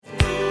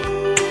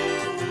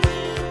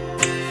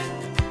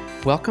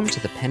Welcome to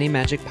the Penny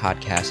Magic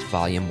Podcast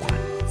Volume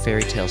 1,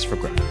 Fairy Tales for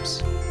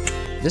Grown-Ups.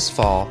 This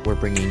fall, we're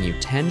bringing you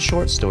 10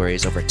 short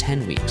stories over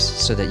 10 weeks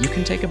so that you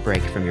can take a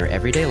break from your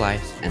everyday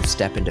life and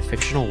step into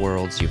fictional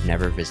worlds you've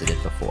never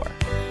visited before.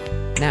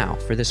 Now,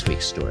 for this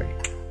week's story.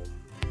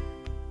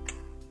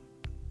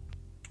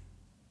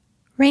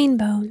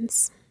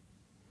 Rainbones.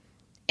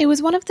 It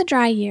was one of the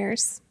dry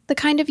years, the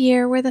kind of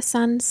year where the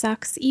sun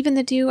sucks even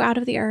the dew out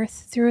of the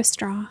earth through a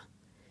straw.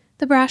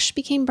 The brush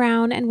became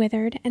brown and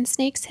withered, and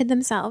snakes hid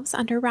themselves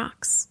under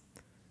rocks.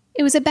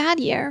 It was a bad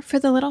year for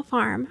the little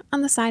farm on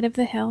the side of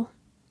the hill.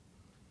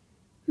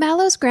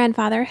 Mallow's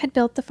grandfather had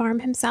built the farm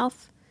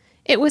himself.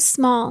 It was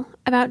small,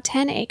 about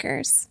 10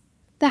 acres.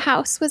 The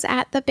house was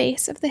at the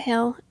base of the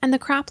hill, and the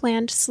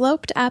cropland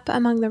sloped up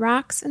among the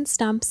rocks and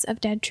stumps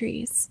of dead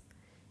trees.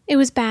 It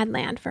was bad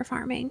land for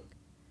farming.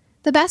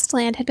 The best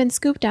land had been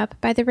scooped up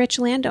by the rich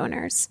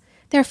landowners,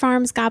 their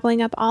farms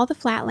gobbling up all the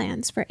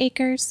flatlands for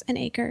acres and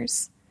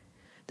acres.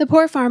 The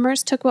poor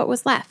farmers took what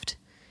was left.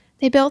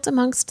 They built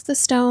amongst the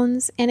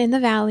stones and in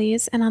the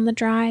valleys and on the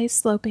dry,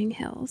 sloping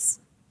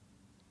hills.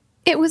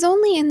 It was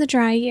only in the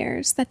dry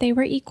years that they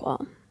were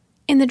equal.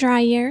 In the dry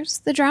years,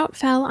 the drought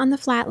fell on the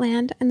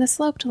flatland and the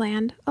sloped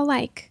land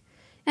alike,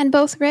 and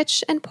both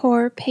rich and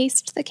poor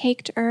paced the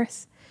caked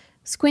earth,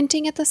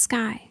 squinting at the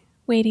sky,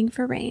 waiting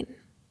for rain.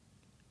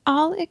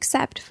 All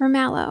except for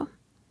Mallow.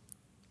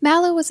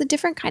 Mallow was a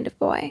different kind of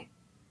boy.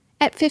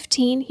 At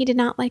 15, he did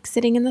not like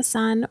sitting in the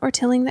sun or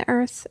tilling the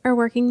earth or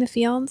working the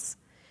fields.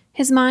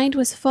 His mind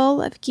was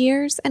full of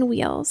gears and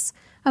wheels,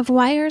 of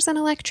wires and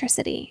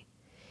electricity.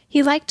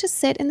 He liked to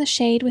sit in the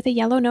shade with a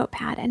yellow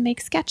notepad and make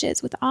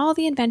sketches with all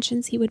the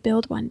inventions he would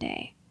build one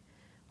day.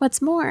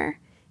 What's more,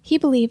 he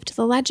believed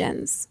the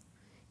legends.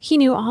 He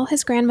knew all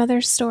his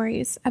grandmother's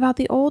stories about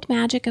the old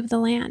magic of the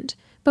land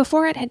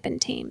before it had been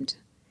tamed.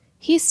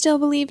 He still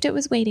believed it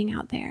was waiting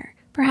out there,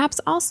 perhaps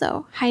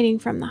also hiding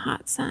from the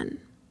hot sun.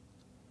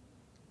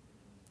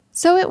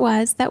 So it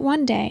was that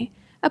one day,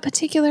 a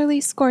particularly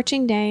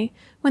scorching day,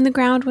 when the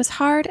ground was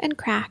hard and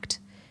cracked,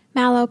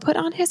 Mallow put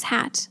on his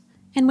hat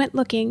and went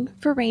looking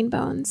for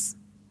rainbones.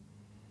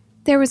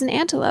 There was an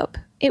antelope,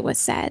 it was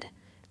said,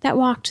 that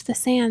walked the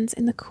sands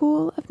in the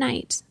cool of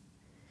night.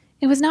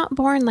 It was not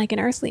born like an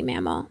earthly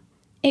mammal.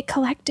 It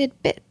collected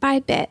bit by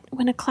bit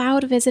when a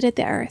cloud visited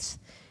the earth,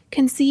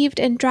 conceived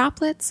in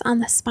droplets on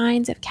the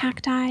spines of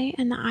cacti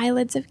and the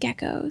eyelids of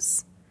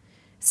geckos.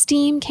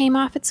 Steam came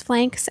off its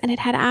flanks, and it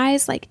had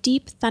eyes like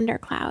deep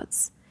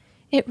thunderclouds.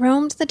 It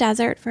roamed the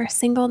desert for a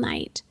single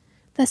night,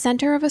 the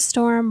center of a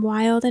storm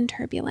wild and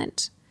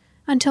turbulent,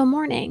 until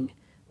morning,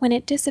 when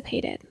it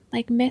dissipated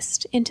like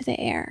mist into the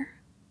air.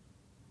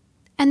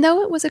 And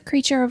though it was a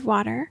creature of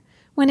water,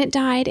 when it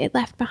died it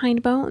left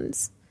behind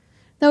bones.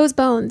 Those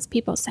bones,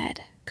 people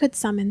said, could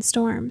summon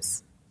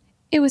storms.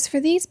 It was for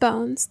these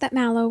bones that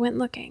Mallow went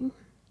looking.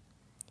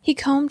 He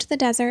combed the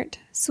desert,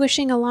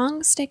 swishing a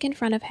long stick in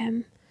front of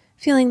him,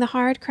 feeling the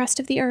hard crust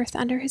of the earth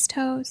under his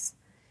toes.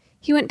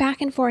 He went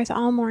back and forth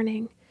all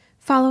morning,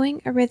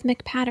 following a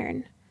rhythmic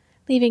pattern,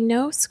 leaving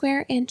no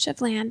square inch of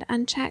land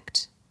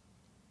unchecked.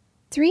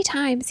 3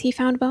 times he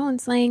found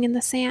bones laying in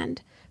the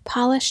sand,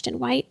 polished and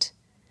white,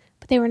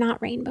 but they were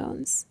not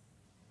rainbones.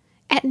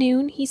 At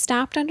noon, he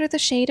stopped under the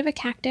shade of a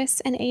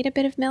cactus and ate a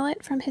bit of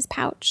millet from his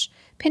pouch,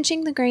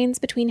 pinching the grains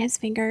between his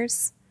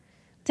fingers.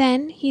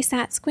 Then he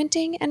sat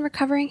squinting and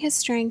recovering his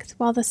strength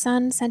while the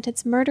sun sent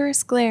its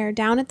murderous glare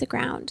down at the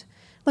ground,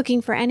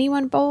 looking for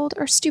anyone bold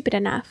or stupid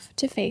enough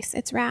to face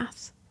its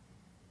wrath.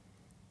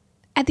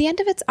 At the end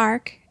of its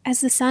arc,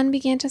 as the sun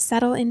began to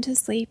settle into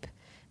sleep,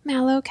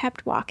 Mallow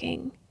kept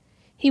walking.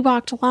 He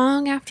walked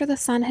long after the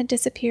sun had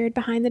disappeared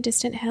behind the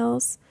distant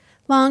hills,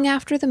 long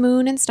after the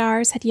moon and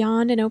stars had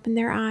yawned and opened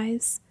their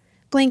eyes,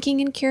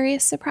 blinking in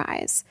curious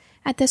surprise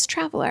at this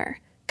traveler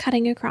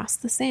cutting across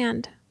the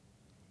sand.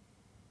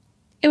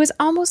 It was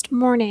almost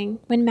morning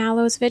when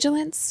Mallow's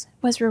vigilance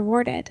was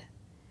rewarded.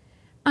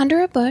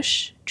 Under a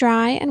bush,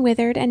 dry and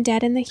withered and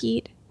dead in the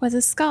heat, was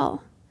a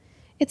skull.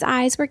 Its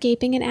eyes were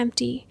gaping and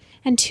empty,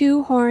 and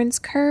 2 horns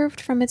curved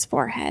from its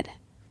forehead.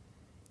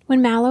 When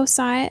Mallow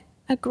saw it,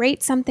 a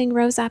great something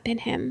rose up in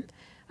him,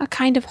 a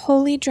kind of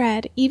holy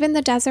dread even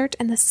the desert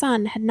and the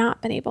sun had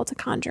not been able to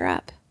conjure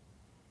up.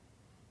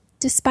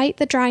 Despite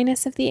the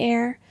dryness of the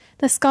air,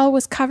 the skull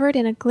was covered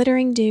in a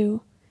glittering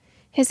dew.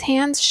 His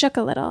hands shook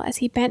a little as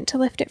he bent to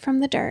lift it from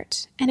the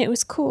dirt, and it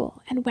was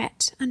cool and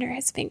wet under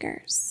his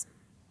fingers.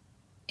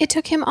 It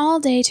took him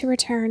all day to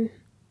return.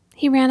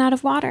 He ran out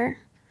of water.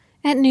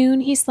 At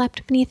noon, he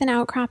slept beneath an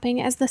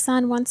outcropping as the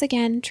sun once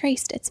again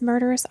traced its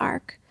murderous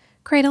arc,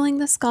 cradling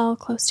the skull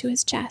close to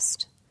his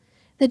chest.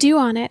 The dew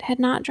on it had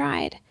not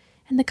dried,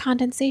 and the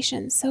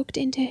condensation soaked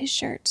into his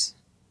shirt.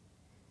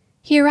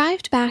 He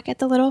arrived back at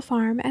the little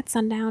farm at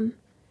sundown.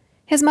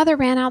 His mother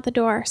ran out the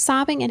door,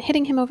 sobbing and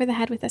hitting him over the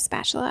head with a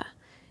spatula.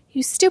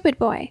 "You stupid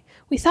boy!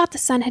 We thought the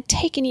sun had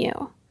taken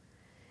you!"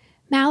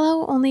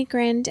 Mallow only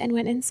grinned and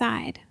went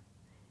inside.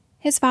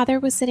 His father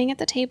was sitting at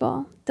the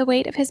table, the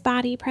weight of his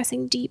body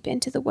pressing deep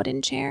into the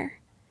wooden chair.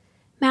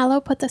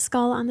 Mallow put the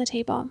skull on the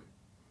table.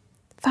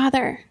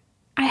 "Father,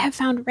 I have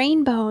found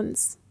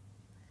rainbones."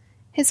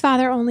 His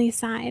father only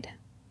sighed.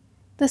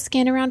 The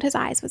skin around his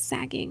eyes was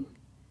sagging.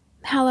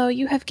 "Mallow,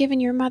 you have given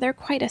your mother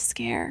quite a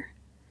scare."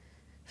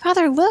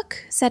 "Father,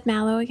 look," said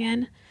Mallow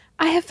again.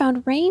 "I have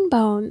found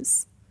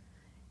rainbones."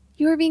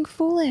 "You are being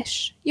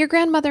foolish. Your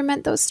grandmother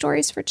meant those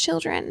stories for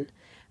children.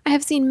 I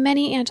have seen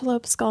many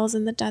antelope skulls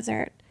in the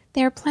desert.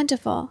 They are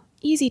plentiful,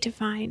 easy to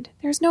find.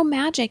 There is no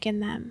magic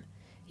in them.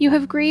 You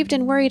have grieved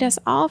and worried us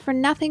all for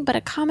nothing but a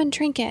common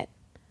trinket."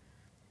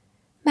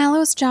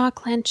 Mallow's jaw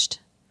clenched.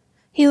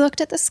 He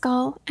looked at the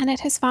skull and at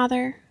his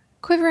father,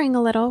 quivering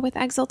a little with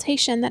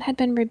exultation that had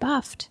been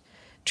rebuffed,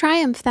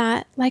 triumph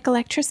that, like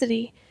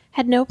electricity,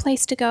 had no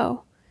place to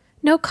go,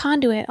 no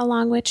conduit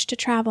along which to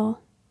travel.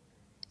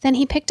 Then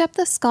he picked up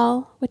the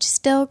skull, which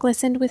still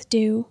glistened with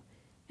dew,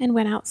 and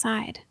went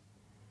outside.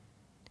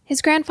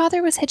 His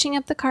grandfather was hitching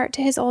up the cart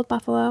to his old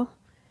buffalo.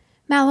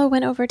 Mallow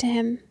went over to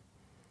him.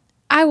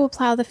 "I will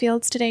plow the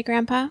fields today,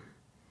 Grandpa."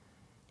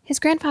 His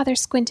grandfather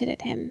squinted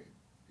at him.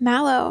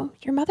 "Mallow,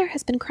 your mother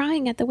has been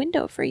crying at the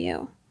window for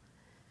you."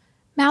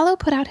 Mallow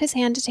put out his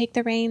hand to take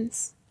the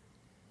reins.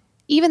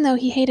 Even though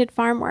he hated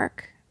farm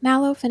work,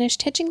 Mallow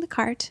finished hitching the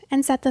cart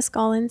and set the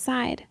skull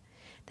inside.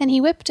 Then he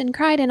whipped and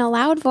cried in a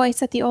loud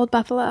voice at the old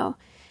buffalo,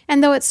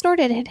 and though it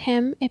snorted at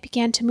him, it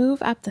began to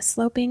move up the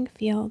sloping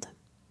field.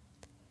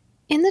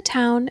 In the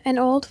town, an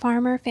old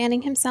farmer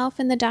fanning himself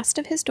in the dust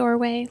of his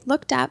doorway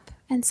looked up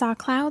and saw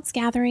clouds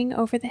gathering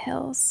over the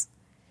hills.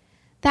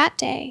 That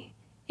day,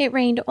 it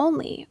rained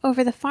only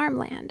over the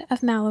farmland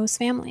of Mallow's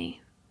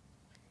family.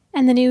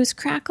 And the news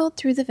crackled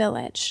through the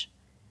village.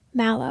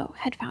 Mallow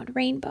had found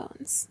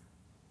rainbones.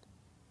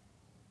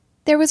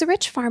 There was a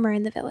rich farmer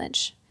in the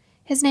village.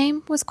 His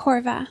name was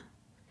Corva.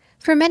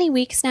 For many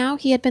weeks now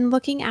he had been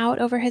looking out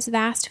over his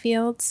vast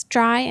fields,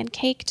 dry and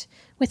caked,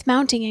 with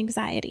mounting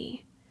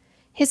anxiety.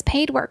 His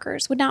paid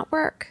workers would not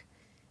work.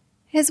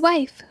 His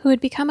wife, who had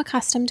become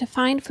accustomed to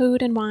fine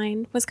food and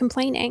wine, was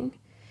complaining.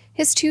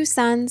 His 2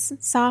 sons,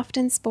 soft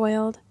and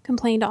spoiled,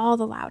 complained all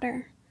the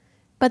louder.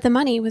 But the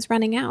money was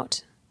running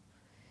out.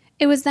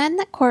 It was then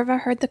that Corva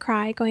heard the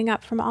cry going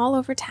up from all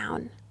over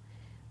town.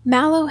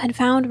 Mallow had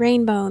found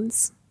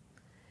rainbones.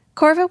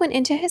 Corva went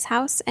into his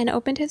house and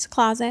opened his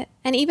closet,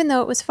 and even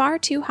though it was far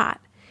too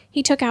hot,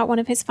 he took out one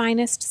of his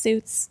finest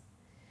suits.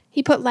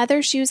 He put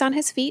leather shoes on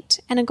his feet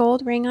and a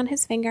gold ring on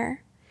his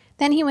finger.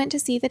 Then he went to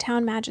see the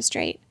town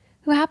magistrate,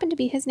 who happened to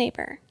be his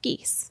neighbor,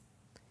 Geese.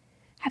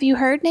 "Have you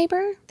heard,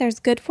 neighbor? There's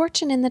good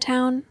fortune in the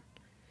town."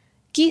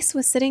 Geese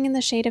was sitting in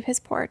the shade of his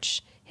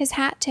porch, his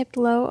hat tipped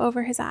low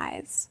over his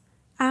eyes.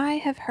 "I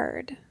have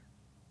heard."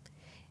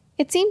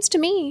 "It seems to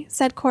me,"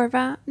 said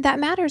Corva, "that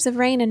matters of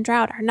rain and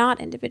drought are not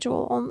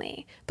individual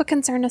only, but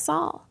concern us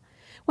all.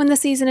 When the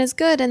season is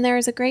good and there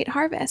is a great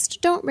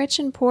harvest, don't rich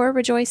and poor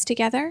rejoice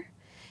together?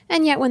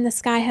 And yet when the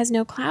sky has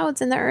no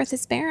clouds and the earth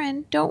is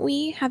barren, don't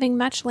we, having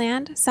much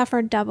land,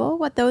 suffer double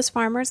what those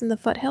farmers in the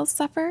foothills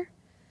suffer?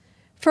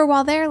 For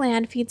while their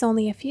land feeds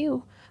only a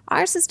few,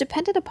 ours is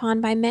depended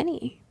upon by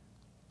many."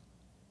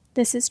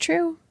 "This is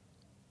true."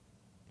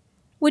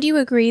 "Would you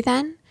agree,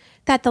 then,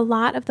 that the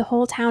lot of the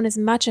whole town is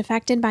much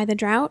affected by the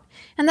drought,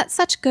 and that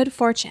such good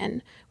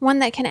fortune, one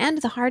that can end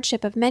the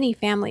hardship of many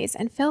families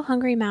and fill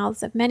hungry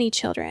mouths of many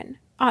children,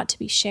 ought to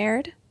be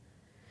shared?"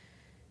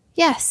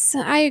 "Yes,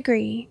 I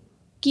agree."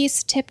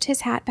 Geese tipped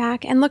his hat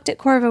back and looked at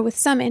Corva with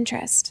some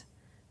interest.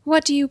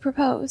 "What do you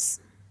propose?"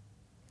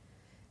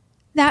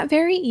 That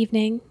very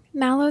evening,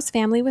 Mallow's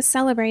family was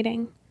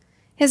celebrating.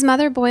 His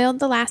mother boiled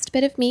the last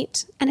bit of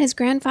meat, and his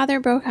grandfather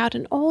broke out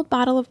an old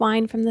bottle of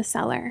wine from the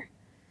cellar.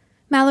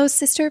 Mallow's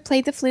sister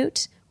played the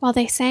flute, while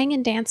they sang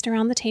and danced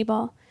around the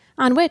table,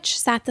 on which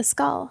sat the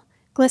skull,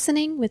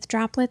 glistening with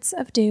droplets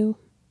of dew.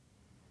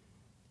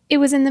 It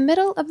was in the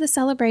middle of the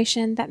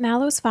celebration that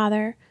Mallow's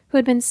father, who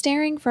had been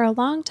staring for a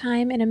long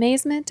time in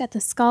amazement at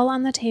the skull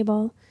on the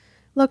table,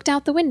 looked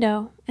out the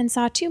window and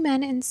saw 2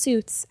 men in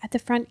suits at the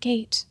front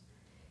gate.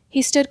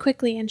 He stood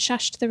quickly and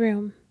shushed the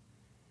room.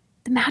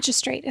 "The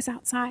magistrate is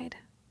outside."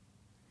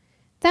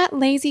 "That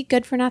lazy,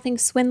 good-for-nothing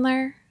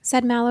swindler,"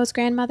 said Mallow's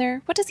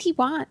grandmother. "What does he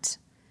want?"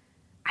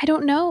 "I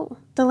don't know.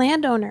 The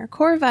landowner,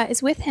 Corva,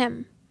 is with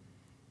him."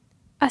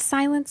 A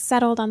silence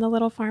settled on the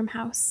little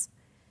farmhouse.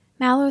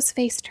 Mallow's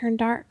face turned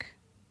dark.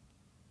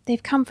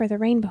 "They've come for the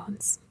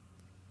rainbones."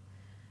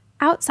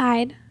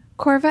 Outside,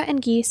 Corva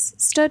and Geese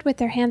stood with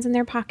their hands in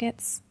their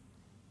pockets.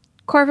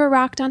 Corva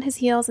rocked on his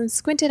heels and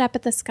squinted up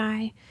at the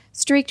sky,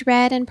 streaked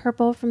red and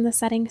purple from the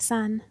setting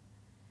sun.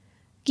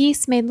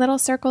 Geese made little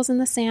circles in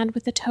the sand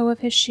with the toe of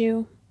his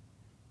shoe.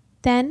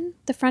 Then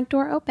the front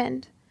door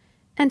opened,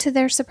 and to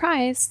their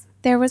surprise,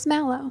 there was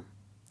Mallow.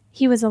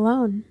 He was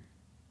alone.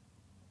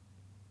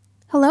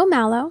 "Hello,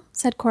 Mallow,"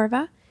 said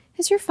Corva.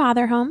 "Is your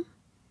father home?"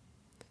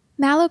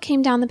 Mallow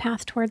came down the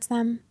path towards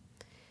them.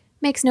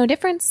 "Makes no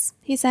difference,"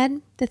 he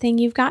said. "The thing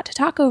you've got to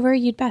talk over,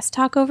 you'd best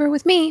talk over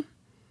with me."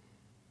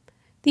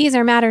 "These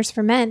are matters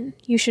for men.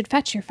 You should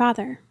fetch your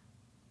father."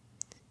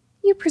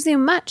 "You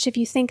presume much if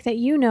you think that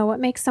you know what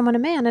makes someone a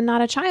man and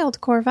not a child,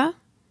 Corva."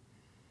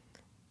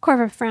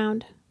 Corva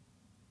frowned.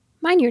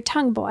 Mind your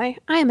tongue, boy.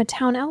 I am a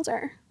town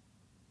elder.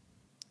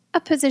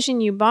 A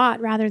position you bought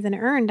rather than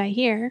earned, I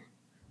hear.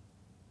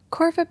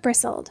 Corva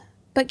bristled,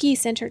 but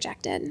Geese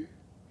interjected.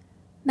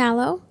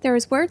 Mallow, there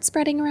is word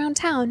spreading around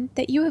town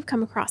that you have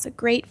come across a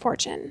great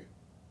fortune.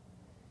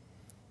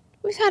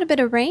 We've had a bit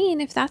of rain,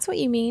 if that's what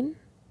you mean.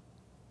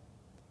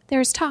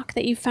 There is talk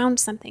that you found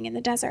something in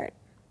the desert.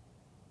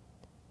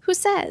 Who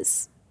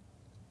says?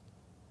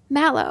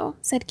 Mallow,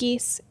 said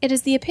Geese, it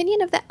is the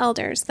opinion of the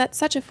elders that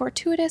such a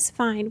fortuitous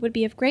find would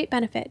be of great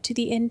benefit to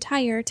the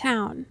entire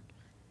town.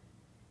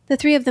 The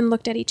three of them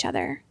looked at each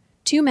other,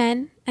 2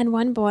 men and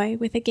 1 boy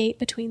with a gate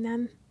between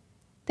them.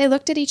 They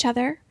looked at each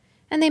other,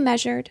 and they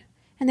measured,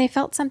 and they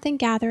felt something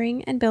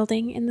gathering and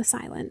building in the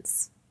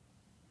silence.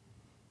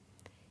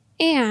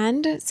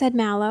 And, said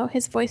Mallow,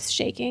 his voice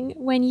shaking,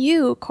 when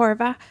you,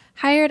 Corva,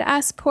 hired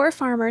us poor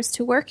farmers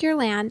to work your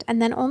land and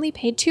then only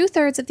paid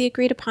 2/3 of the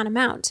agreed-upon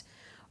amount,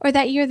 or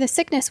that year the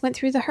sickness went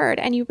through the herd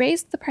and you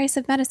raised the price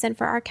of medicine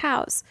for our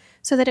cows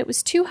so that it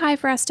was too high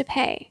for us to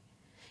pay,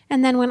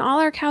 and then when all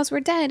our cows were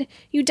dead,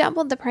 you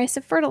doubled the price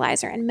of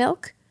fertilizer and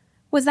milk,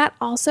 was that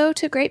also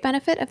to great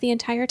benefit of the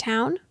entire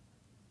town?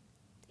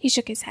 He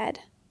shook his head.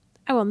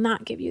 I will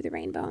not give you the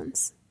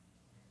rainbones.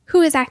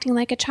 Who is acting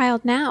like a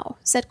child now?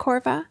 Said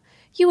Corva.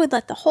 You would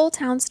let the whole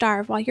town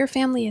starve while your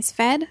family is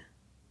fed?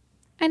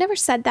 I never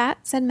said that,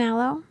 said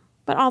Mallow,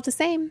 but all the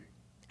same,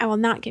 I will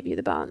not give you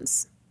the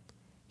bones.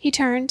 He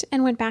turned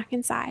and went back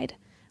inside,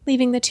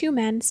 leaving the 2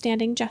 men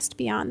standing just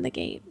beyond the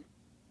gate.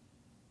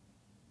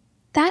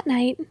 That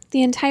night,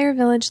 the entire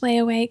village lay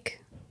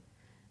awake.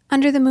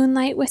 Under the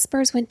moonlight,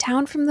 whispers went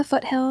down from the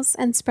foothills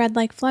and spread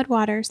like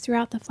floodwaters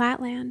throughout the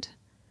flatland.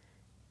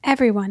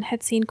 Everyone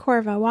had seen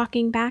Corva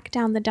walking back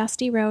down the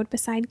dusty road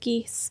beside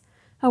Geese,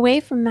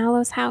 away from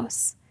Mallow's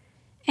house,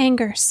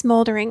 anger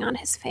smoldering on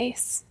his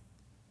face.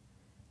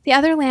 The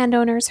other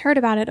landowners heard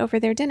about it over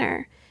their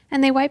dinner,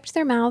 and they wiped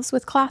their mouths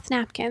with cloth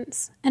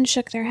napkins and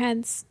shook their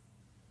heads.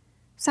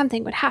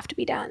 Something would have to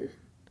be done.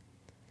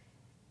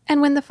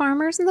 And when the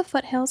farmers in the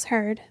foothills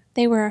heard,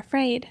 they were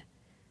afraid.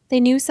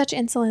 They knew such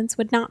insolence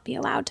would not be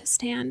allowed to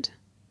stand.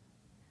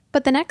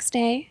 But the next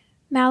day,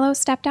 Mallow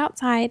stepped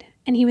outside,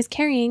 and he was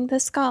carrying the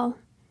skull.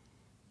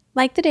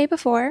 Like the day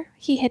before,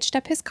 he hitched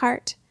up his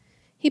cart.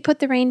 He put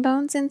the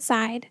rainbones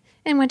inside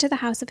and went to the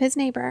house of his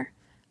neighbor,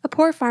 a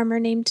poor farmer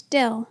named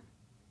Dill.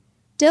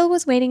 Dill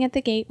was waiting at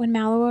the gate when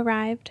Mallow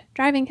arrived,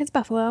 driving his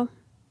buffalo.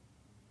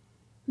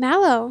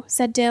 Mallow,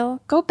 said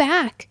Dill, go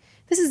back.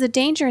 This is a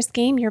dangerous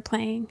game you're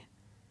playing.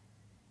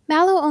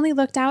 Mallow only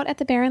looked out at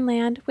the barren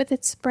land with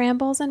its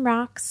brambles and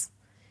rocks.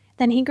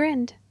 Then he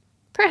grinned.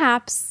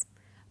 Perhaps.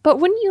 But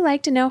wouldn't you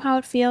like to know how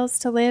it feels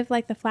to live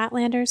like the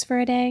Flatlanders for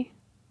a day?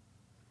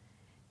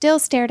 Dill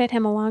stared at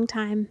him a long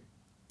time.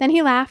 Then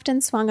he laughed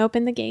and swung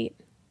open the gate.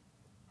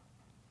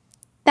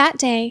 That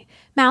day,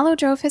 Mallow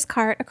drove his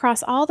cart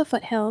across all the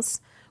foothills,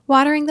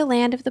 watering the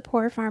land of the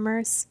poor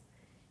farmers.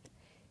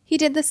 He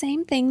did the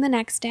same thing the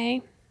next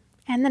day,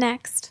 and the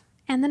next,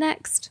 and the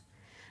next,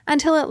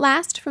 until at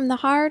last from the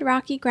hard,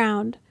 rocky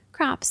ground,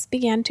 crops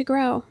began to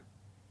grow.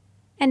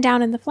 And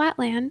down in the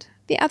flatland,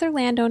 the other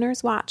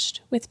landowners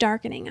watched with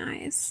darkening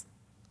eyes.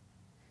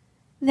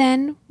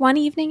 Then, one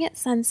evening at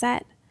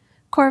sunset,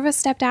 Corva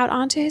stepped out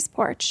onto his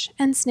porch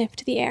and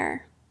sniffed the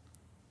air.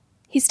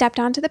 He stepped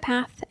onto the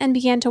path and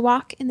began to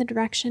walk in the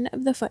direction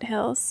of the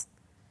foothills.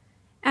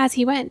 As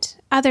he went,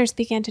 others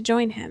began to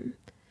join him,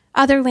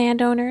 other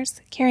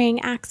landowners carrying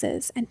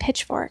axes and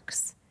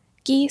pitchforks,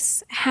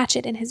 Geese a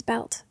hatchet in his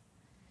belt,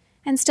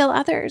 and still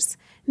others,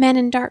 men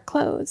in dark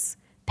clothes,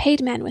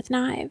 paid men with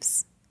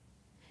knives.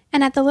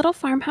 And at the little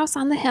farmhouse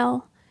on the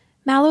hill,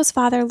 Mallow's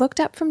father looked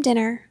up from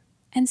dinner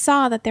and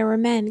saw that there were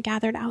men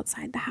gathered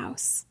outside the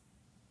house.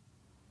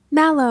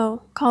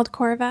 Mallow, called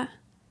Corva,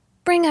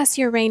 bring us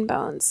your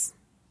rainbones.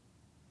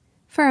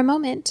 For a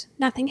moment,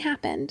 nothing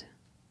happened.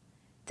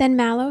 Then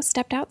Mallow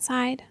stepped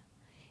outside.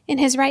 In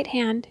his right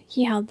hand,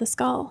 he held the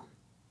skull.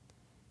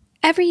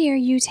 Every year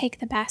you take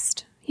the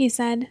best, he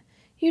said.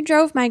 You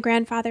drove my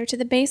grandfather to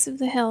the base of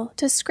the hill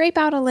to scrape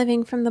out a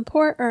living from the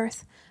poor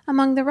earth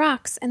among the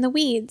rocks and the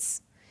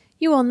weeds.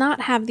 You will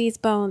not have these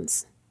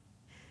bones.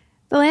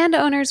 The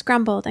landowners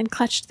grumbled and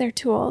clutched their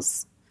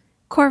tools.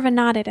 Corva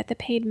nodded at the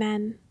paid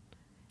men.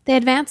 They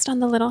advanced on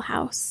the little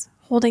house,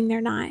 holding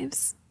their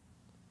knives.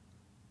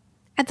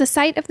 At the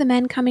sight of the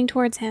men coming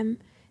towards him,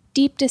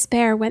 deep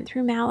despair went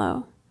through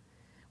Mallow.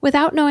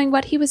 Without knowing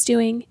what he was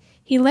doing,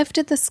 he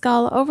lifted the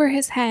skull over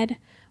his head,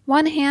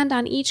 one hand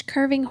on each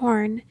curving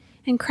horn,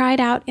 and cried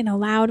out in a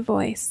loud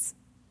voice.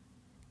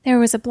 There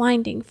was a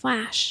blinding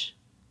flash.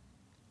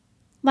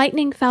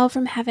 Lightning fell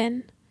from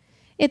heaven.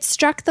 It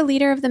struck the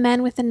leader of the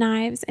men with the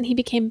knives, and he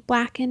became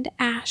blackened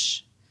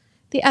ash.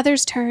 The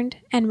others turned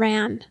and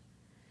ran.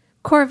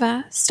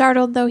 Corva,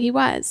 startled though he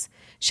was,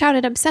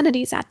 shouted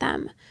obscenities at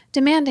them,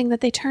 demanding that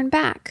they turn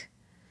back.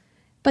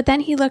 But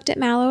then he looked at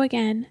Mallow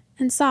again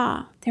and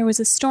saw there was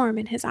a storm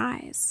in his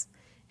eyes,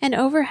 and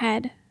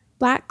overhead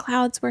black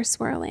clouds were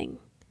swirling.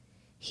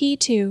 He,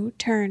 too,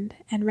 turned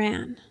and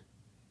ran.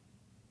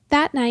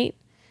 That night,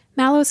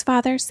 Mallow's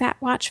father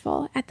sat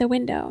watchful at the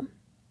window.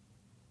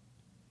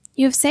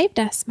 "You have saved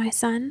us, my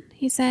son,"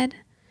 he said,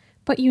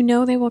 "but you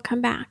know they will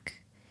come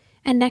back.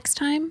 And next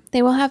time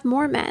they will have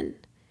more men.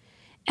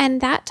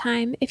 And that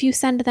time, if you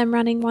send them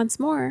running once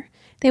more,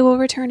 they will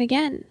return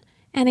again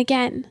and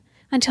again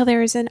until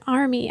there is an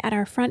army at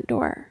our front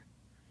door.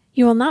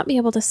 You will not be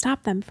able to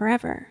stop them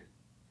forever."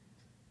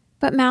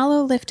 But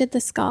Mallow lifted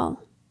the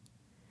skull.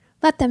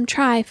 "Let them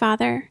try,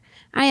 father.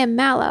 I am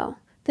Mallow.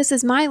 This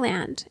is my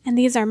land, and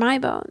these are my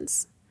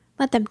bones.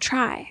 Let them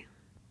try."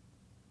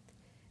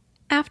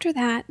 After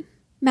that,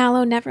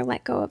 Mallow never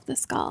let go of the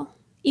skull,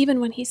 even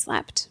when he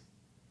slept.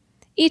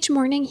 Each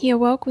morning he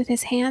awoke with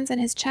his hands and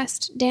his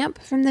chest damp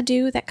from the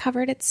dew that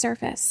covered its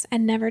surface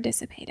and never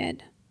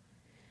dissipated.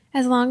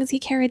 As long as he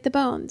carried the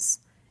bones,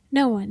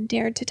 no one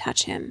dared to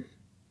touch him.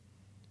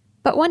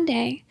 But one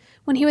day,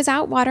 when he was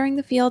out watering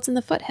the fields in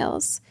the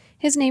foothills,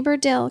 his neighbor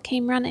Dill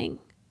came running.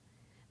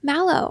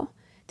 "Mallow,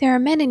 there are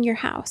men in your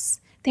house.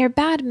 They are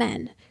bad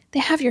men. They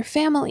have your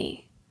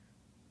family."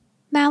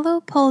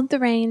 Mallow pulled the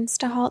reins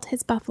to halt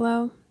his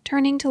buffalo,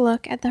 turning to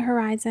look at the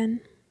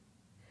horizon.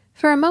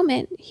 For a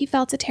moment, he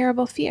felt a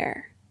terrible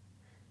fear,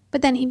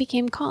 but then he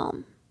became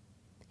calm.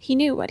 He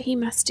knew what he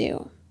must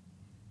do.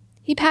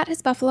 He pat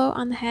his buffalo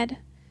on the head,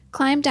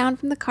 climbed down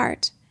from the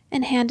cart,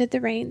 and handed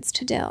the reins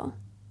to Dill.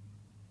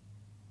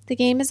 "The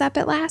game is up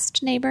at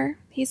last, neighbor,"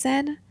 he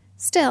said.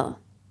 "Still,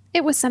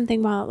 it was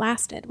something while it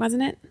lasted,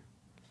 wasn't it?"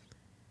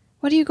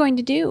 "What are you going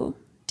to do?"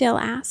 Dill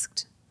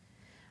asked.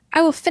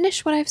 "I will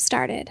finish what I've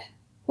started.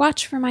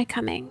 Watch for my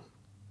coming."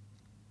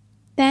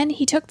 Then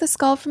he took the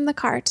skull from the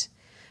cart,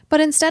 but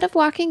instead of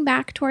walking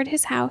back toward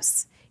his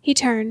house, he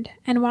turned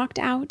and walked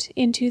out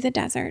into the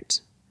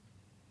desert.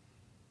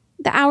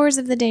 The hours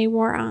of the day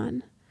wore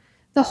on.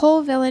 The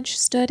whole village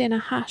stood in a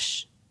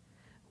hush.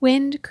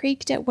 Wind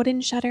creaked at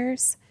wooden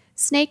shutters.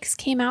 Snakes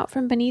came out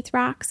from beneath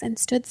rocks and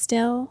stood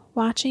still,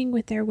 watching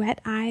with their wet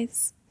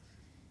eyes.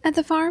 At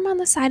the farm on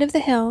the side of the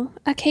hill,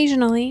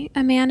 occasionally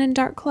a man in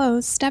dark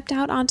clothes stepped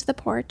out onto the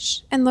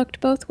porch and looked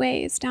both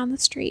ways down the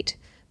street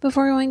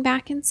before going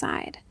back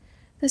inside,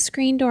 the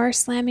screen door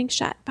slamming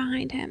shut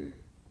behind him.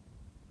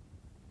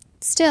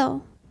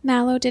 Still,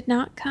 Mallow did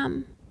not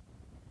come.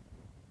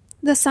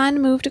 The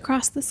sun moved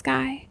across the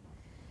sky.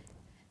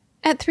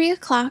 At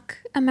 3:00,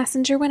 a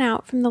messenger went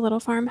out from the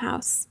little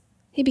farmhouse.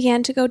 He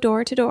began to go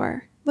door to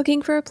door,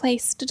 looking for a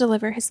place to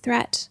deliver his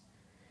threat.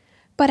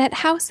 But at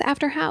house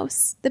after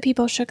house, the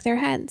people shook their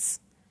heads.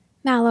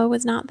 Mallow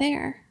was not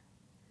there.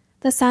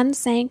 The sun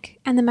sank,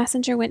 and the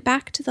messenger went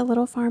back to the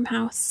little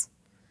farmhouse.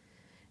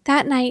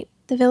 That night,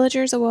 the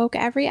villagers awoke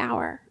every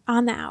hour,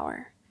 on the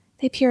hour.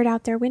 They peered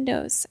out their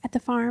windows at the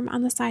farm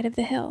on the side of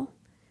the hill,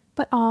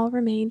 but all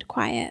remained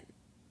quiet.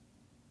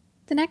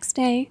 The next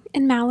day,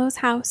 in Mallow's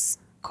house,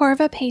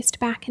 Corva paced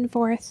back and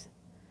forth.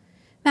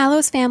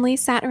 Mallow's family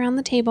sat around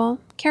the table,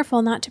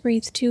 careful not to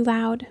breathe too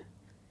loud.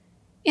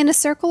 In a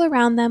circle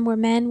around them were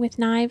men with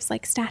knives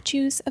like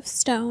statues of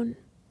stone.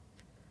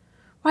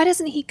 "Why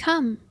doesn't he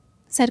come?"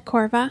 said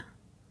Corva.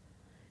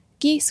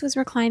 Geese was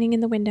reclining in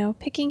the window,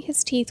 picking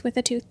his teeth with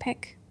a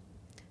toothpick.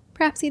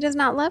 "Perhaps he does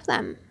not love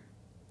them."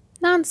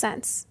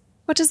 "Nonsense.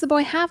 What does the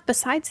boy have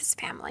besides his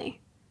family?"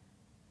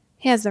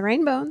 "He has the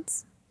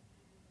rainbows."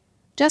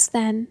 Just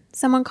then,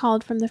 someone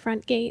called from the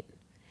front gate.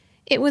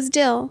 It was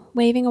Dill,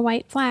 waving a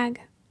white flag.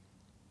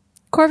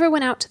 Corva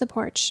went out to the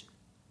porch.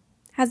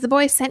 "Has the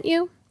boy sent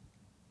you?"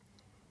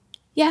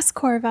 "Yes,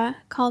 Corva,"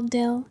 called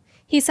Dill.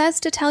 "He says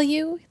to tell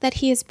you that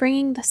he is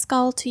bringing the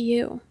skull to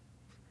you."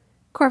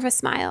 Corva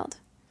smiled.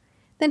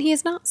 "Then he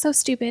is not so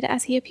stupid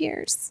as he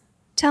appears.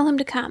 Tell him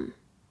to come."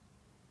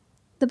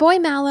 "The boy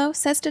Mallow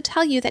says to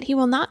tell you that he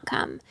will not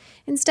come.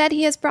 Instead,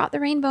 he has brought the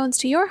rainbows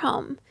to your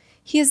home.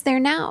 He is there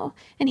now,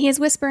 and he is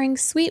whispering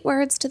sweet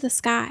words to the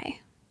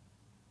sky."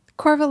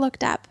 Corva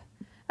looked up.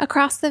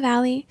 Across the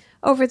valley,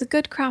 over the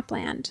good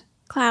cropland,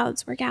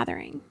 clouds were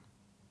gathering.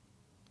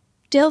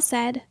 Dill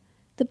said,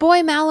 "The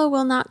boy Mallow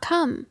will not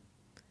come."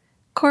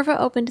 Corva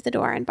opened the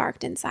door and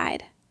barked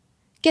inside.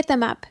 "Get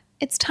them up.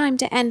 It's time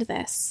to end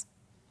this."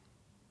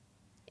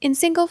 In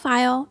single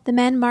file, the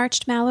men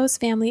marched Mallow's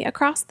family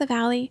across the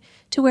valley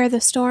to where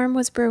the storm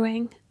was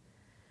brewing.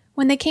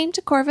 When they came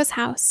to Corva's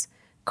house,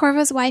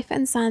 Corva's wife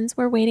and sons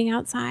were waiting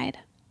outside.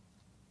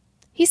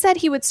 "He said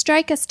he would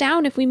strike us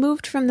down if we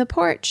moved from the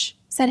porch,"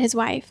 said his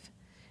wife.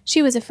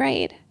 She was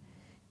afraid.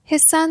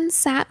 His sons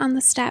sat on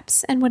the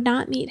steps and would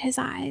not meet his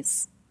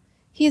eyes.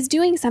 "He is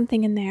doing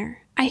something in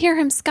there. I hear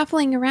him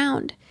scuffling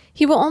around.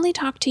 He will only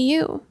talk to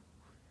you."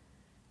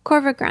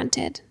 Corva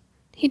grunted.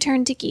 He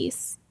turned to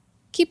Geese.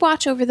 "Keep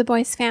watch over the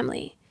boy's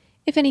family.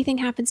 If anything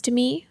happens to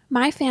me,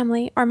 my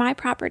family, or my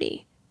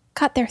property,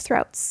 cut their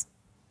throats."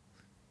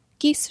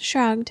 Geese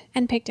shrugged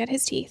and picked at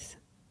his teeth.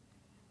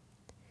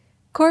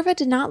 Corva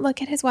did not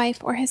look at his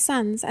wife or his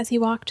sons as he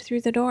walked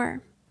through the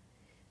door.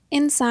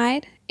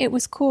 Inside, it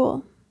was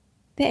cool.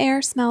 The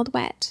air smelled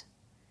wet.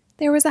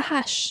 There was a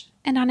hush,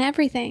 and on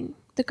everything,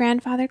 the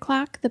grandfather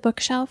clock, the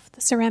bookshelf,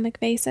 the ceramic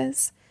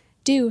vases,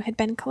 dew had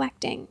been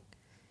collecting.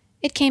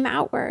 It came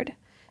outward,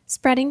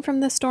 spreading from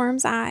the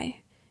storm's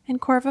eye, and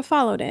Corva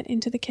followed it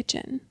into the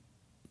kitchen.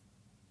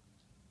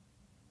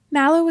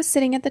 Mallow was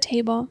sitting at the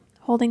table,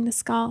 holding the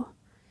skull.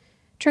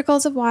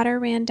 Trickles of water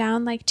ran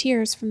down like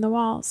tears from the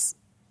walls.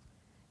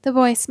 The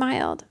boy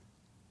smiled.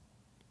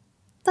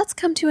 "Let's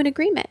come to an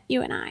agreement,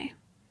 you and I."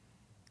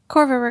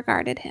 Corva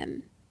regarded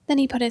him. Then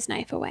he put his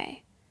knife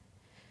away.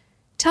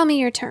 "Tell me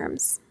your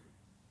terms.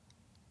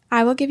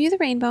 I will give you the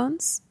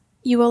rainbones,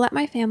 you will let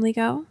my family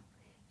go,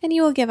 and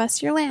you will give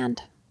us your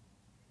land."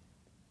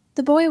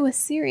 The boy was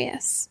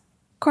serious.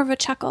 Corva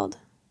chuckled.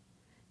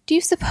 "Do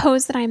you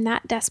suppose that I am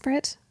that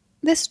desperate?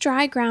 This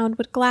dry ground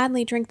would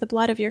gladly drink the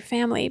blood of your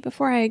family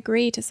before I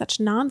agree to such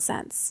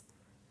nonsense."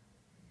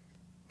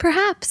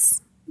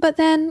 "Perhaps, but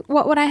then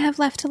what would I have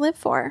left to live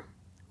for?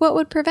 What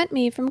would prevent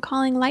me from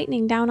calling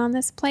lightning down on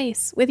this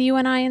place, with you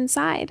and I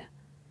inside?"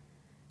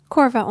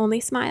 Corva only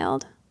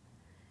smiled.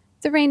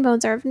 "The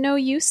rainbows are of no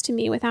use to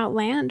me without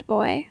land,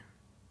 boy."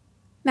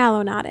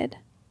 Mallow nodded.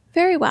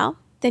 "Very well,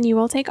 then you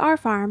will take our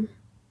farm."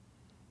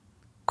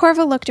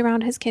 Corva looked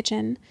around his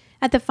kitchen,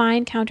 at the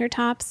fine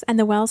countertops and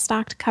the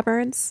well-stocked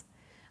cupboards.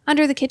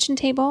 Under the kitchen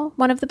table,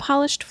 one of the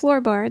polished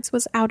floorboards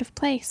was out of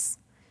place.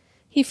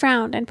 He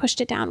frowned and pushed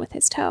it down with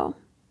his toe.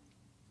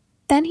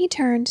 Then he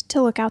turned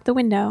to look out the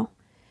window.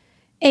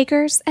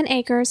 Acres and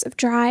acres of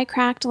dry,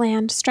 cracked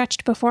land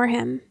stretched before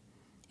him.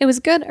 It was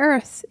good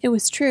earth, it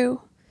was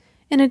true.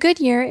 In a good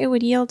year, it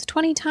would yield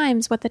 20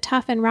 times what the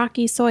tough and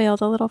rocky soil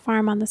the little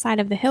farm on the side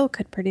of the hill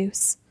could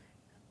produce.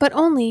 But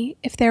only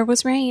if there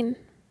was rain.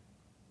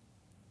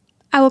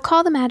 "I will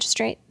call the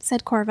magistrate,"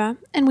 said Corva,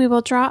 "and we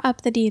will draw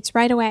up the deeds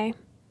right away."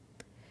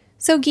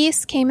 So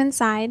geese came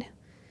inside.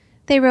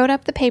 They wrote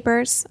up the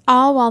papers,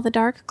 all while the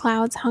dark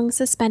clouds hung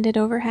suspended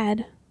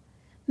overhead.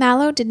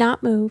 Mallow did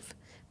not move,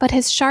 but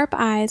his sharp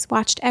eyes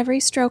watched every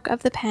stroke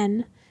of the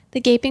pen,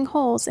 the gaping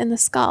holes in the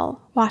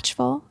skull,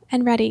 watchful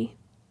and ready.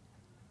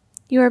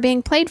 "You are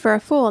being played for a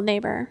fool,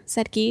 neighbor,"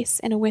 said Geese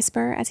in a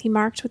whisper as he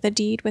marked with a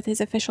deed with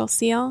his official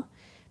seal.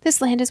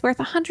 "This land is worth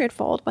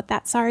 100-fold what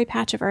that sorry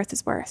patch of earth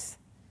is worth."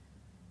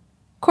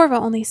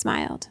 Corva only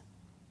smiled.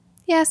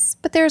 "Yes,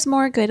 but there is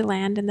more good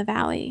land in the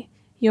valley.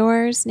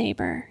 Yours,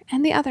 neighbor,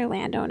 and the other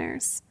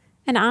landowners.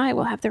 And I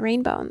will have the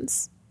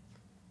rainbones."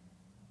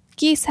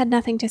 Geese had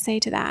nothing to say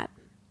to that.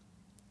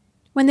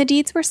 When the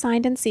deeds were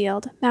signed and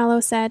sealed,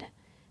 Mallow said,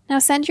 "Now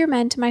send your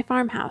men to my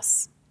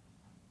farmhouse."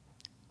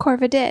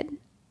 Corva did.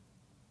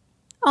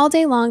 All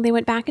day long they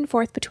went back and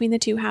forth between the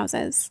two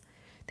houses.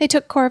 They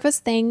took Corva's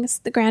things,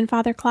 the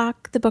grandfather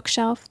clock, the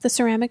bookshelf, the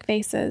ceramic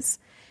vases,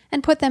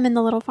 and put them in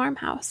the little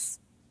farmhouse.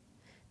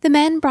 The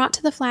men brought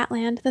to the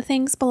flatland the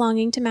things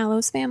belonging to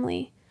Mallow's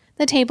family,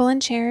 the table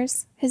and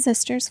chairs, his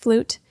sister's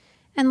flute,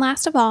 and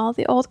last of all,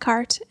 the old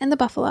cart and the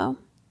buffalo.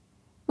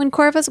 When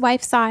Corva's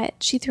wife saw it,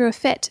 she threw a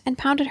fit and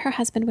pounded her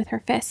husband with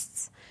her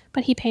fists,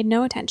 but he paid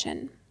no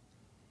attention.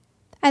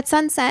 At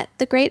sunset,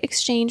 the great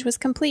exchange was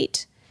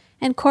complete,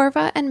 and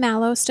Corva and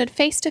Mallow stood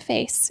face to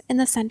face in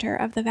the center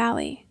of the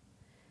valley.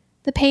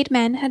 The paid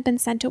men had been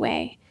sent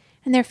away,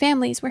 and their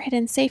families were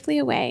hidden safely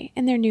away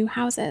in their new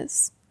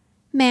houses.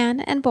 Man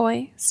and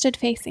boy stood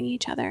facing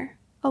each other,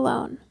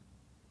 alone.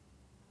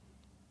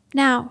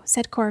 "Now,"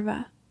 said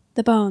Corva,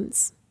 "the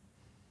bones."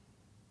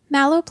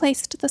 Mallow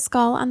placed the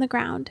skull on the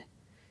ground.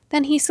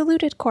 Then he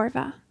saluted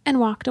Corva and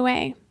walked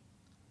away.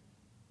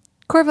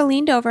 Corva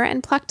leaned over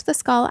and plucked the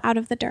skull out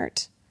of the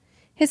dirt.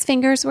 His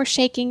fingers were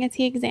shaking as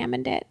he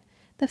examined it,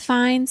 the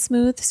fine,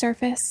 smooth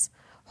surface,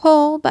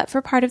 whole but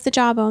for part of the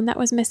jawbone that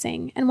was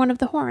missing and one of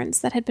the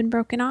horns that had been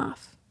broken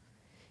off.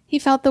 He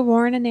felt the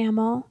worn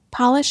enamel,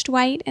 polished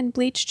white and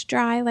bleached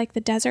dry like the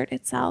desert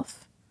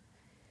itself.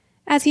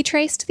 As he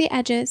traced the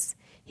edges,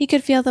 he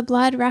could feel the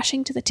blood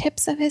rushing to the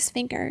tips of his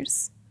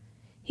fingers.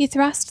 He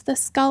thrust the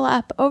skull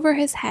up over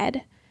his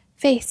head,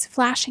 face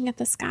flashing at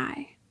the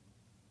sky.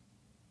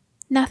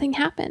 Nothing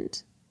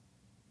happened.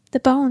 The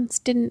bones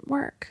didn't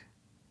work.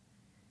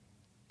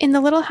 In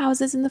the little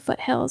houses in the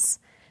foothills,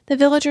 the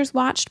villagers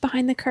watched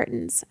behind the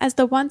curtains as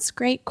the once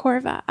great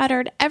Corva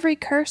uttered every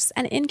curse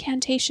and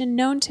incantation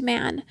known to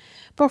man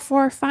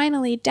before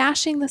finally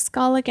dashing the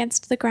skull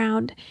against the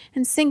ground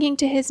and sinking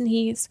to his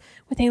knees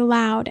with a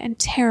loud and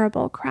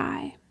terrible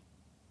cry.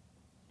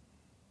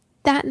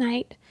 That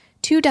night,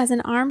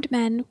 24 armed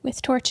men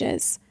with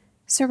torches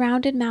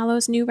surrounded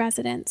Mallow's new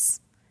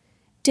residence.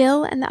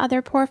 Dill and the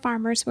other poor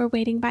farmers were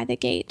waiting by the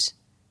gate,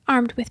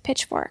 armed with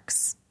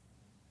pitchforks.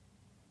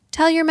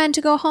 "Tell your men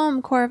to go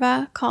home,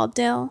 Corva," called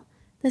Dill.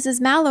 "This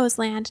is Mallow's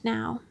land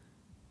now."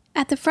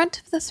 At the front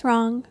of the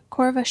throng,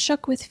 Corva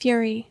shook with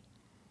fury.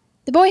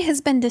 "The boy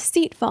has been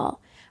deceitful.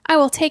 I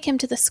will take him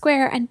to the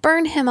square and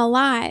burn him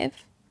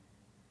alive."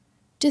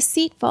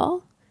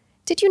 "Deceitful?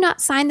 Did you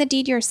not sign the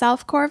deed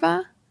yourself,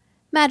 Corva?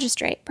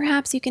 Magistrate,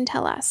 perhaps you can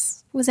tell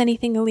us. Was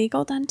anything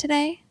illegal done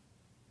today?"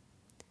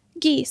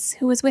 Geese,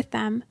 who was with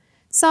them,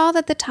 saw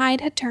that the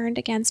tide had turned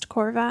against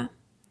Corva.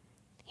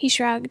 He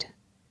shrugged.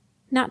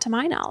 "Not to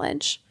my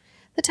knowledge.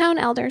 The town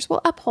elders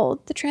will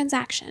uphold the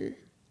transaction."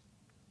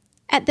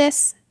 At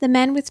this, the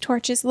men with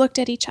torches looked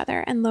at each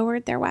other and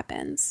lowered their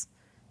weapons.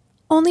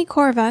 Only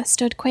Corva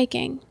stood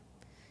quaking.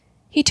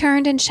 He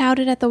turned and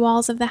shouted at the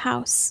walls of the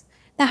house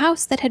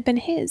that had been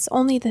his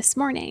only this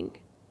morning.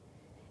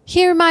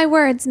 "Hear my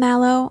words,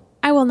 Mallow.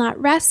 I will not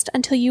rest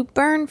until you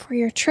burn for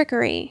your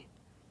trickery."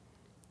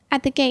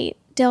 At the gate,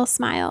 Dill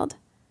smiled.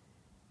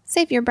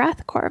 "Save your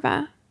breath,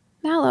 Corva.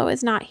 Mallow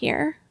is not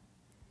here."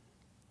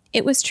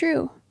 It was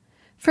true.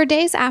 For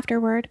days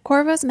afterward,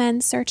 Corva's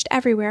men searched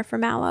everywhere for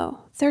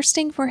Mallow,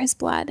 thirsting for his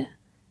blood,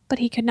 but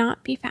he could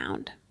not be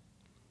found.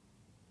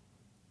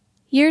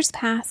 Years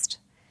passed.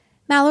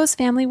 Mallow's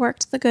family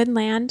worked the good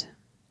land.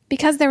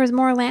 Because there was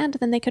more land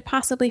than they could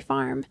possibly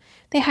farm,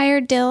 they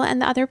hired Dill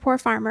and the other poor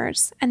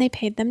farmers, and they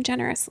paid them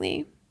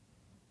generously.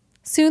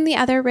 Soon the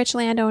other rich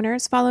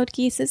landowners followed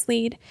Geese's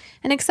lead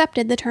and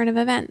accepted the turn of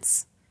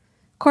events.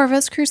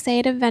 Corva's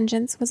crusade of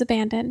vengeance was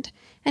abandoned,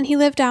 and he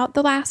lived out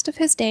the last of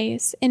his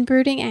days in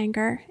brooding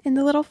anger in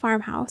the little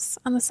farmhouse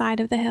on the side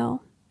of the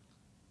hill.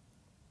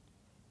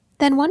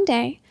 Then one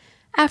day,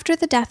 after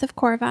the death of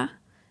Corva,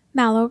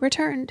 Mallow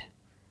returned.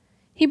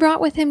 He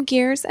brought with him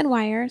gears and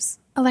wires,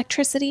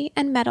 electricity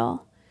and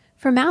metal,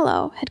 for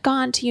Mallow had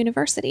gone to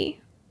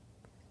university.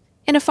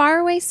 In a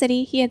faraway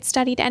city he had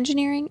studied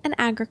engineering and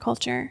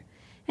agriculture,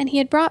 and he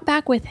had brought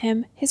back with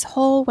him his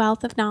whole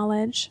wealth of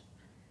knowledge.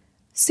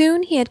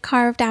 Soon he had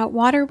carved out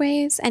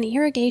waterways and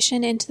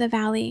irrigation into the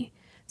valley,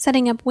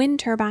 setting up wind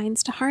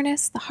turbines to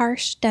harness the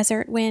harsh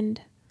desert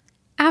wind.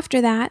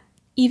 After that,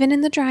 even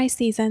in the dry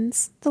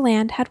seasons, the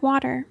land had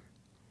water.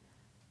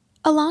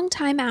 A long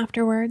time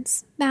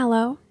afterwards,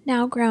 Mallow,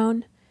 now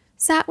grown,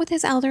 sat with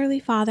his elderly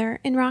father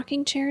in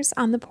rocking chairs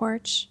on the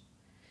porch.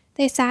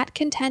 They sat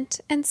content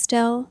and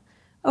still,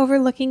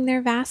 overlooking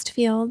their vast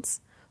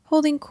fields,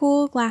 holding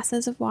cool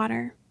glasses of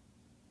water.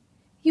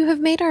 "You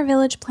have made our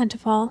village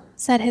plentiful,"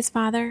 said his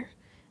father.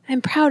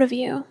 "I'm proud of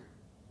you."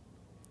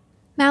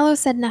 Mallow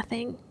said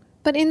nothing,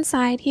 but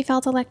inside he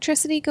felt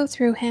electricity go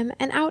through him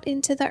and out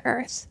into the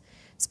earth,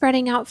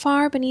 spreading out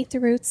far beneath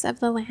the roots of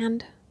the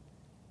land.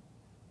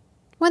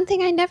 "One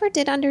thing I never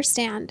did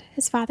understand,"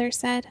 his father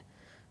said.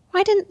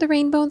 "Why didn't the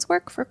Rainbones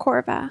work for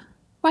Corva?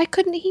 Why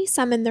couldn't he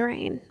summon the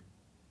rain?"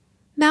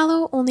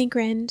 Mallow only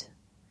grinned.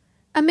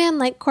 A man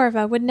like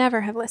Corva would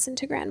never have listened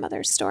to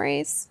grandmother's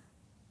stories.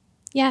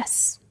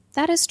 "Yes,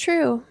 that is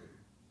true."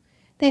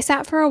 They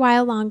sat for a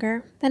while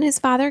longer, then his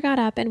father got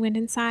up and went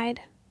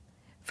inside.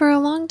 For a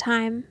long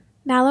time,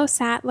 Mallow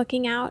sat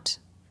looking out.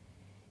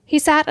 He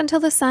sat until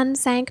the sun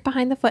sank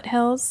behind the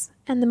foothills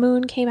and the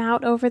moon came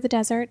out over the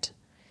desert.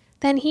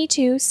 Then he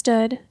too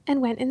stood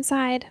and went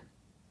inside.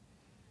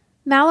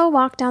 Mallow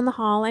walked down the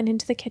hall and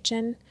into the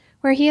kitchen,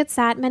 where he had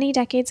sat many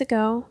decades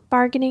ago,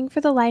 bargaining for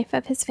the life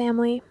of his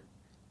family.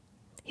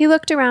 He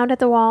looked around at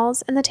the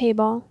walls and the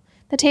table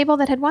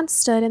that had once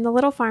stood in the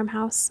little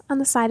farmhouse on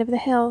the side of the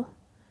hill.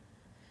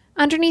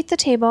 Underneath the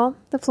table,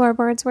 the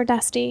floorboards were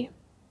dusty.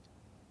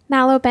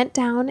 Mallow bent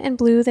down and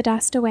blew the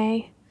dust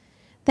away.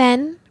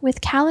 Then, with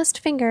calloused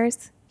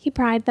fingers, he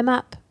pried them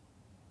up.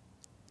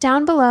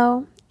 Down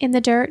below, in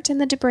the dirt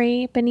and the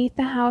debris beneath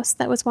the house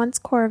that was once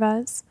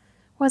Corva's,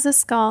 was a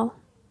skull.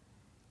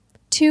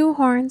 2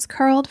 horns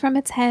curled from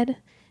its head,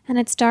 and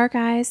its dark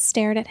eyes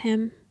stared at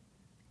him.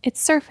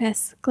 Its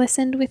surface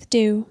glistened with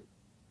dew.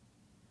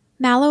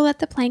 Mallow let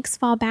the planks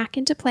fall back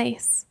into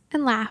place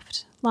and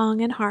laughed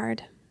long and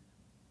hard.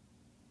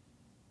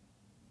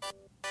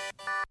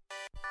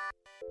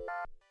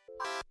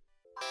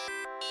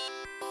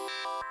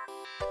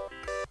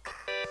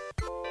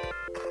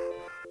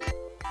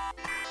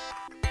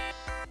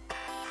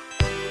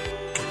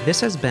 This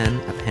has been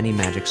a Penny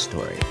Magic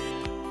story.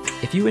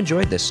 If you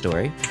enjoyed this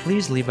story,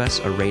 please leave us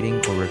a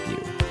rating or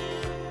review.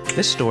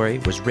 This story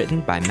was written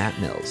by Matt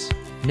Mills,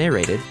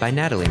 narrated by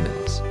Natalie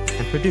Mills,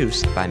 and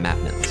produced by Matt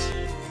Mills.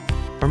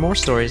 For more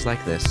stories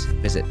like this,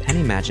 visit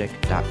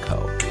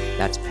pennymagic.co.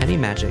 That's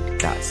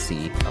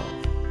pennymagic.co.